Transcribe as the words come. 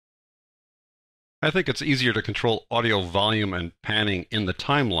I think it's easier to control audio volume and panning in the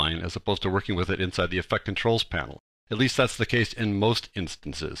timeline as opposed to working with it inside the Effect Controls panel. At least that's the case in most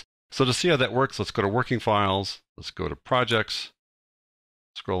instances. So to see how that works, let's go to Working Files, let's go to Projects,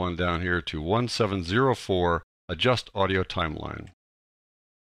 scroll on down here to 1704, Adjust Audio Timeline.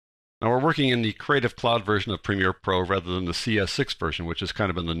 Now we're working in the Creative Cloud version of Premiere Pro rather than the CS6 version, which has kind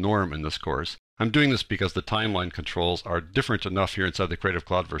of been the norm in this course. I'm doing this because the timeline controls are different enough here inside the Creative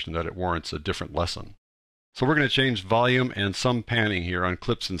Cloud version that it warrants a different lesson. So we're going to change volume and some panning here on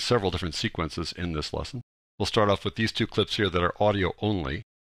clips in several different sequences in this lesson. We'll start off with these two clips here that are audio only.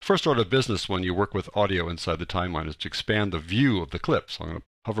 First order of business when you work with audio inside the timeline is to expand the view of the clip. So I'm going to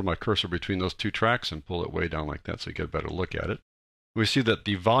hover my cursor between those two tracks and pull it way down like that so you get a better look at it. We see that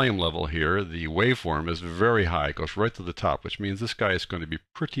the volume level here, the waveform, is very high. It goes right to the top, which means this guy is going to be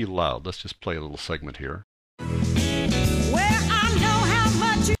pretty loud. Let's just play a little segment here. So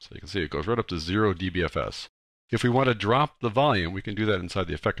you can see it goes right up to 0 dBFS. If we want to drop the volume, we can do that inside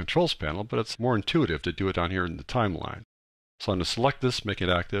the Effect Controls panel, but it's more intuitive to do it down here in the timeline. So I'm going to select this, make it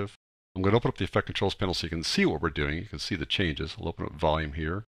active. I'm going to open up the Effect Controls panel so you can see what we're doing. You can see the changes. I'll open up volume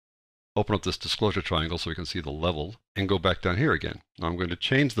here. Open up this disclosure triangle so we can see the level, and go back down here again. Now I'm going to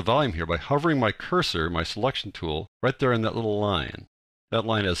change the volume here by hovering my cursor, my selection tool, right there in that little line. That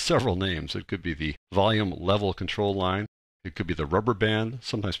line has several names. It could be the volume level control line. It could be the rubber band.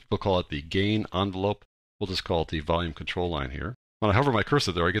 Sometimes people call it the gain envelope. We'll just call it the volume control line here. When I hover my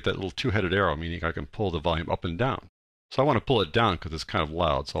cursor there, I get that little two-headed arrow, meaning I can pull the volume up and down. So I want to pull it down because it's kind of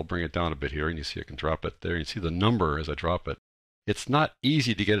loud, so I'll bring it down a bit here, and you see I can drop it there. You see the number as I drop it. It's not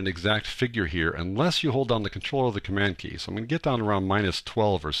easy to get an exact figure here unless you hold down the controller of the command key. So I'm going to get down around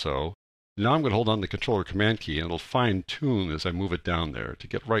 -12 or so. Now I'm going to hold down the controller command key, and it'll fine tune as I move it down there to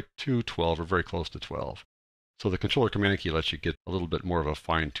get right to 12 or very close to 12. So the controller command key lets you get a little bit more of a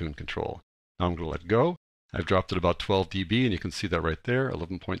fine-tuned control. Now I'm going to let go. I've dropped it about 12 dB, and you can see that right there,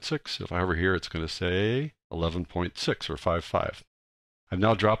 11.6. If I hover here, it's going to say 11.6 or 5.5. I've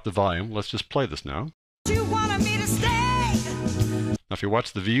now dropped the volume. Let's just play this now. You wanted me to stay. Now if you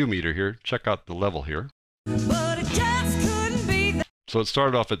watch the VU meter here, check out the level here. But it just couldn't be that. So it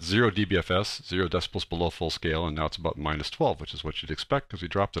started off at 0 dBFS, 0 decibels below full scale, and now it's about -12, which is what you'd expect because we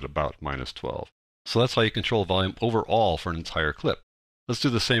dropped it about -12. So that's how you control volume overall for an entire clip. Let's do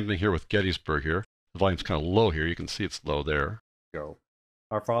the same thing here with Gettysburg here. The volume's kind of low here. You can see it's low there. Go.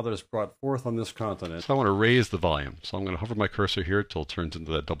 Our Father is brought forth on this continent. So I want to raise the volume. So I'm going to hover my cursor here till it turns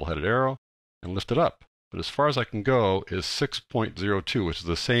into that double-headed arrow and lift it up. But as far as I can go is 6.02, which is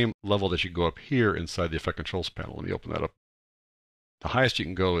the same level that you go up here inside the Effect Controls panel. Let me open that up. The highest you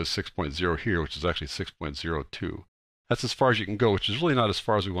can go is 6.0 here, which is actually 6.02. That's as far as you can go, which is really not as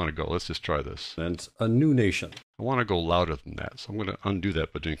far as we want to go. Let's just try this. And it's a new nation. I want to go louder than that, so I'm going to undo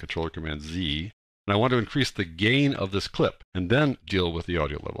that by doing Controller Command Z. And I want to increase the gain of this clip and then deal with the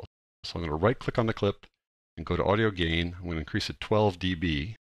audio level. So I'm going to right-click on the clip and go to Audio Gain. I'm going to increase it 12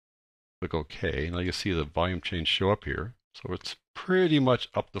 dB. Click OK. Now you see the volume change show up here. So it's pretty much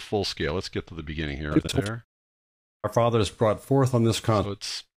up to full scale. Let's get to the beginning here. There. Our Father is brought forth on this continent.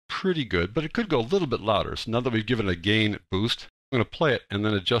 So it's pretty good, but it could go a little bit louder. So now that we've given it a gain boost, I'm going to play it and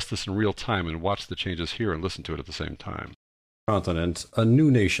then adjust this in real time and watch the changes here and listen to it at the same time. Continent, a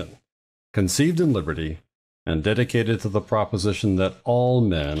new nation, conceived in liberty and dedicated to the proposition that all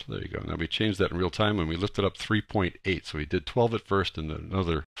men... So there you go. Now we changed that in real time and we lifted up 3.8. So we did 12 at first and then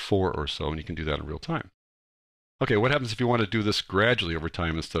another 4 or so, and you can do that in real time. Okay, what happens if you want to do this gradually over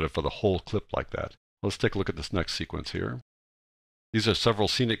time instead of for the whole clip like that? Let's take a look at this next sequence here. These are several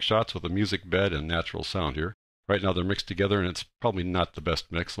scenic shots with a music bed and natural sound here. Right now they're mixed together and it's probably not the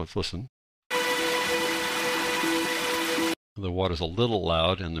best mix. Let's listen. The water's a little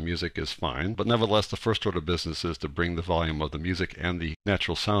loud and the music is fine, but nevertheless the first order of business is to bring the volume of the music and the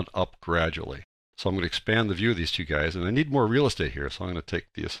natural sound up gradually. So I'm going to expand the view of these two guys, and I need more real estate here, so I'm going to take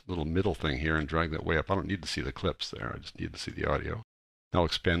this little middle thing here and drag that way up. I don't need to see the clips there, I just need to see the audio. Now I'll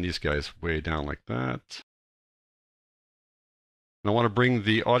expand these guys way down like that. And I want to bring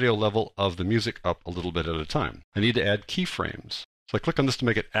the audio level of the music up a little bit at a time. I need to add keyframes. So I click on this to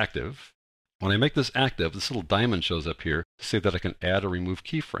make it active. When I make this active, this little diamond shows up here to say that I can add or remove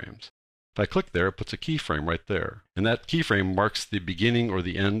keyframes. If I click there, it puts a keyframe right there. And that keyframe marks the beginning or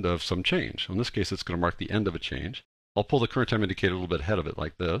the end of some change. In this case, it's going to mark the end of a change. I'll pull the current time indicator a little bit ahead of it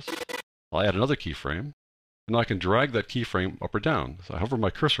like this. I'll add another keyframe. And now I can drag that keyframe up or down. So I hover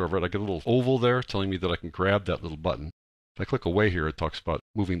my cursor over it, I get a little oval there telling me that I can grab that little button. If I click away here, it talks about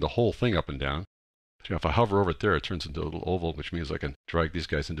moving the whole thing up and down. So if I hover over it there, it turns into a little oval, which means I can drag these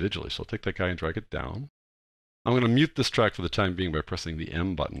guys individually. So I'll take that guy and drag it down. I'm going to mute this track for the time being by pressing the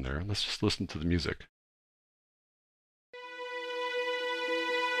M button there. Let's just listen to the music.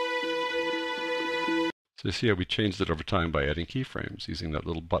 So you see how we changed it over time by adding keyframes using that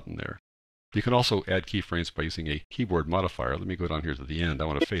little button there. You can also add keyframes by using a keyboard modifier. Let me go down here to the end. I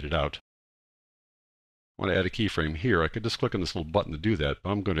want to fade it out. I want to add a keyframe here. I could just click on this little button to do that,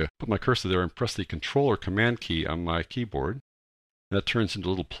 but I'm going to put my cursor there and press the Control or Command key on my keyboard. And that turns into a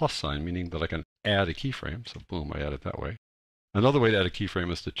little plus sign, meaning that I can add a keyframe. So boom, I add it that way. Another way to add a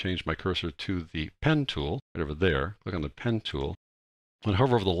keyframe is to change my cursor to the pen tool, right over there. Click on the pen tool. When I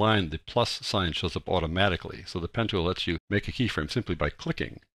hover over the line, the plus sign shows up automatically. So the pen tool lets you make a keyframe simply by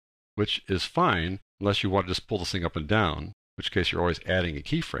clicking, which is fine unless you want to just pull this thing up and down, in which case you're always adding a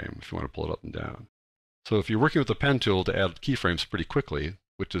keyframe if you want to pull it up and down. So if you're working with the pen tool to add keyframes pretty quickly,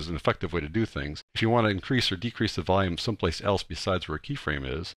 which is an effective way to do things, if you want to increase or decrease the volume someplace else besides where a keyframe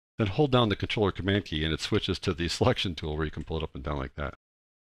is, then hold down the Control or Command key and it switches to the selection tool where you can pull it up and down like that.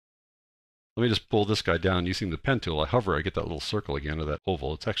 Let me just pull this guy down using the pen tool. I hover, I get that little circle again, or that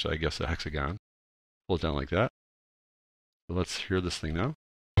oval. It's actually, I guess, a hexagon. Pull it down like that. So let's hear this thing now.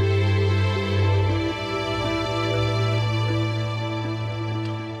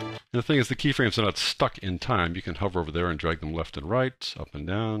 And the thing is, the keyframes are not stuck in time. You can hover over there and drag them left and right, up and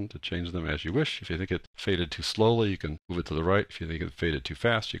down to change them as you wish. If you think it faded too slowly, you can move it to the right. If you think it faded too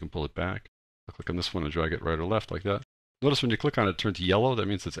fast, you can pull it back. I'll click on this one and drag it right or left like that. Notice when you click on it, it turns yellow. That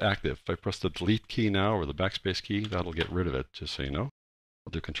means it's active. If I press the delete key now or the backspace key, that'll get rid of it, just so you know.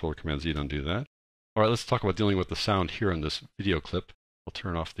 I'll do Control or Command Z to undo that. All right, let's talk about dealing with the sound here in this video clip. I'll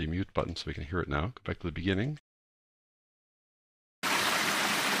turn off the mute button so we can hear it now. Go back to the beginning.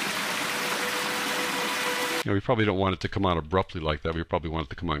 We probably don't want it to come on abruptly like that. We probably want it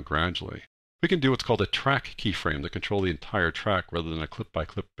to come on gradually. We can do what's called a track keyframe to control the entire track rather than a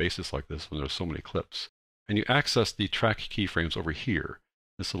clip-by-clip basis like this when there's so many clips. And you access the track keyframes over here,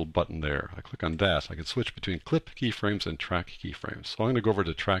 this little button there. I click on that. I can switch between clip keyframes and track keyframes. So I'm going to go over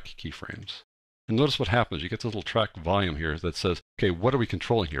to track keyframes. And notice what happens. You get this little track volume here that says, okay, what are we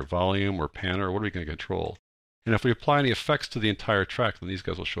controlling here? Volume or pan, or what are we going to control? And if we apply any effects to the entire track, then these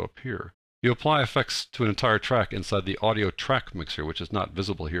guys will show up here. You apply effects to an entire track inside the audio track mixer, which is not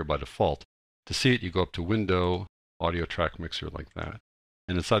visible here by default. To see it, you go up to Window, Audio Track Mixer like that.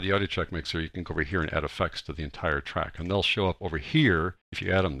 And inside the audio track mixer, you can go over here and add effects to the entire track. And they'll show up over here if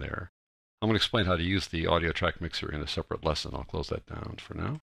you add them there. I'm going to explain how to use the audio track mixer in a separate lesson. I'll close that down for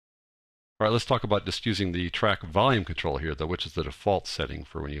now. All right, let's talk about just using the track volume control here, though, which is the default setting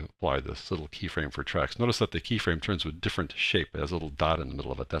for when you apply this little keyframe for tracks. Notice that the keyframe turns to a different shape. It has a little dot in the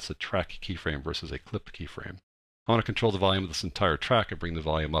middle of it. That's a track keyframe versus a clip keyframe. I want to control the volume of this entire track and bring the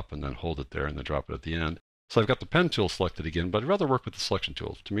volume up and then hold it there and then drop it at the end. So I've got the pen tool selected again, but I'd rather work with the selection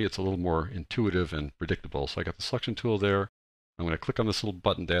tool. To me, it's a little more intuitive and predictable. So I got the selection tool there. I'm going to click on this little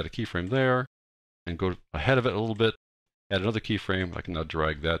button to add a keyframe there and go ahead of it a little bit, add another keyframe. I can now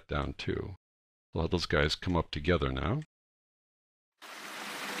drag that down too. We'll have those guys come up together now.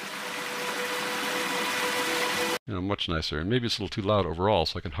 Much nicer. And maybe it's a little too loud overall,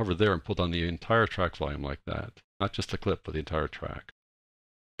 so I can hover there and pull down the entire track volume like that. Not just the clip, but the entire track.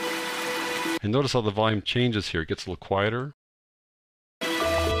 And notice how the volume changes here. It gets a little quieter.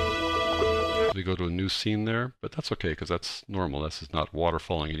 We go to a new scene there, but that's okay because that's normal. This is not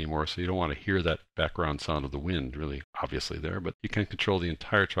waterfalling anymore, so you don't want to hear that background sound of the wind really obviously there, but you can control the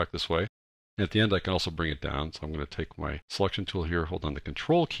entire track this way. And at the end, I can also bring it down. So I'm going to take my selection tool here, hold on the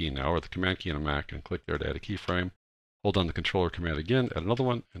Control key now, or the Command key on a Mac, and click there to add a keyframe. Hold on the Control or Command again, add another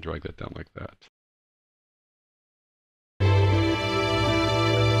one, and drag that down like that.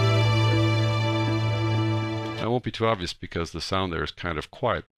 That won't be too obvious because the sound there is kind of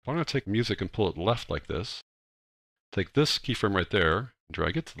quiet. I'm going to take music and pull it left like this. Take this keyframe right there, and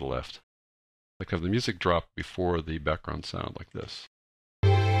drag it to the left. Like have the music drop before the background sound like this.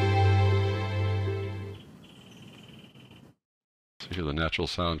 So you hear the natural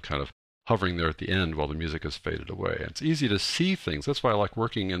sound kind of hovering there at the end while the music is faded away. And it's easy to see things. That's why I like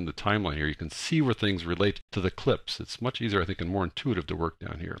working in the timeline here. You can see where things relate to the clips. It's much easier, I think, and more intuitive to work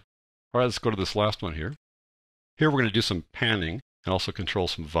down here. All right, let's go to this last one here. Here we're going to do some panning and also control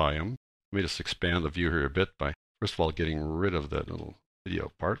some volume. Let me just expand the view here a bit by, first of all, getting rid of that little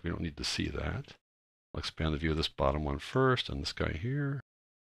video part. We don't need to see that. I'll expand the view of this bottom one first and this guy here.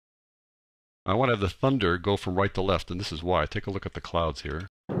 I want to have the thunder go from right to left, and this is why. Take a look at the clouds here.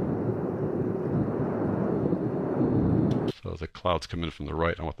 So the clouds come in from the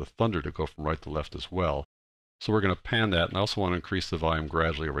right. I want the thunder to go from right to left as well. So we're going to pan that, and I also want to increase the volume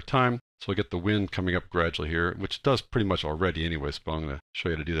gradually over time. So I get the wind coming up gradually here, which it does pretty much already anyways, but I'm going to show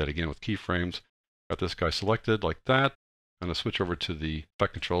you how to do that again with keyframes. Got this guy selected like that. I'm going to switch over to the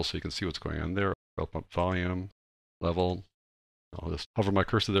effect control so you can see what's going on there. Open up volume, level. I'll just hover my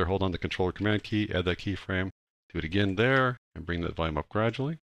cursor there, hold on the controller command key, add that keyframe, do it again there, and bring that volume up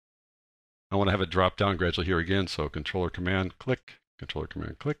gradually. I want to have it drop down gradually here again, so controller command click,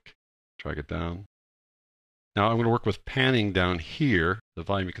 drag it down. Now I'm going to work with panning down here. The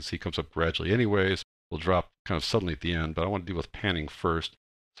volume you can see comes up gradually anyways. Will drop kind of suddenly at the end, but I want to deal with panning first.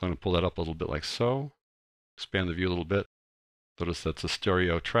 So I'm going to pull that up a little bit like so. Expand the view a little bit. Notice that's a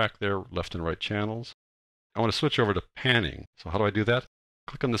stereo track there, left and right channels. I want to switch over to panning. So how do I do that?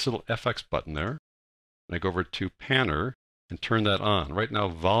 Click on this little FX button there. And I go over to Panner and turn that on. Right now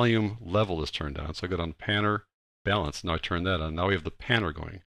volume level is turned on. So I go down Panner, balance. Now I turn that on. Now we have the panner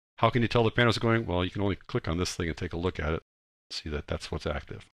going. How can you tell the panner is going? Well, you can only click on this thing and take a look at it. See that that's what's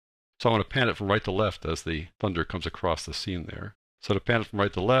active. So I want to pan it from right to left as the thunder comes across the scene there. So to pan it from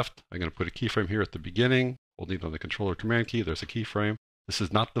right to left, I'm going to put a keyframe here at the beginning. Holding on the controller command key, there's a keyframe. This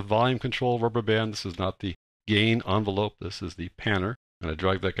is not the volume control rubber band. This is not the gain envelope. This is the panner. And I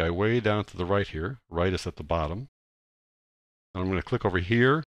drag that guy way down to the right here. Right is at the bottom. And I'm going to click over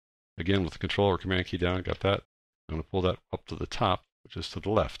here. Again, with the controller command key down, got that. I'm going to pull that up to the top, which is to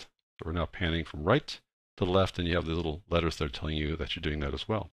the left. So we're now panning from right to the left, and you have the little letters that are telling you that you're doing that as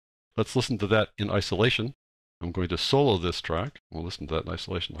well. Let's listen to that in isolation. I'm going to solo this track. We'll listen to that in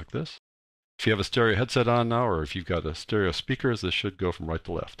isolation like this. If you have a stereo headset on now, or if you've got a stereo speakers, this should go from right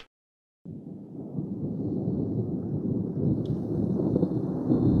to left.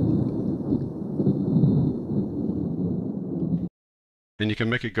 And you can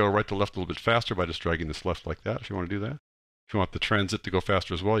make it go right to left a little bit faster by just dragging this left like that if you want to do that. If you want the transit to go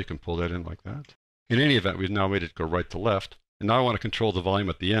faster as well, you can pull that in like that. In any event, we've now made it go right to left. And now I want to control the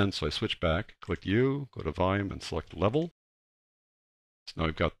volume at the end, so I switch back, click U, go to volume, and select level. So now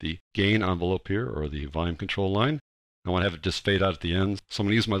we've got the gain envelope here, or the volume control line. I want to have it just fade out at the end. So I'm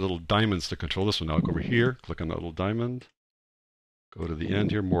going to use my little diamonds to control this one. Now I'll go over here, click on that little diamond, go to the end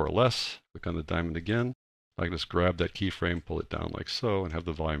here more or less, click on the diamond again. I can just grab that keyframe, pull it down like so, and have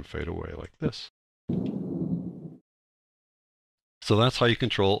the volume fade away like this. So that's how you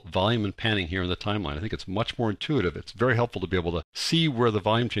control volume and panning here in the timeline. I think it's much more intuitive. It's very helpful to be able to see where the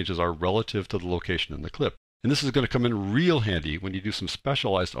volume changes are relative to the location in the clip. And this is going to come in real handy when you do some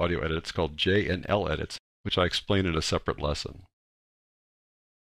specialized audio edits called J and L edits, which I explain in a separate lesson.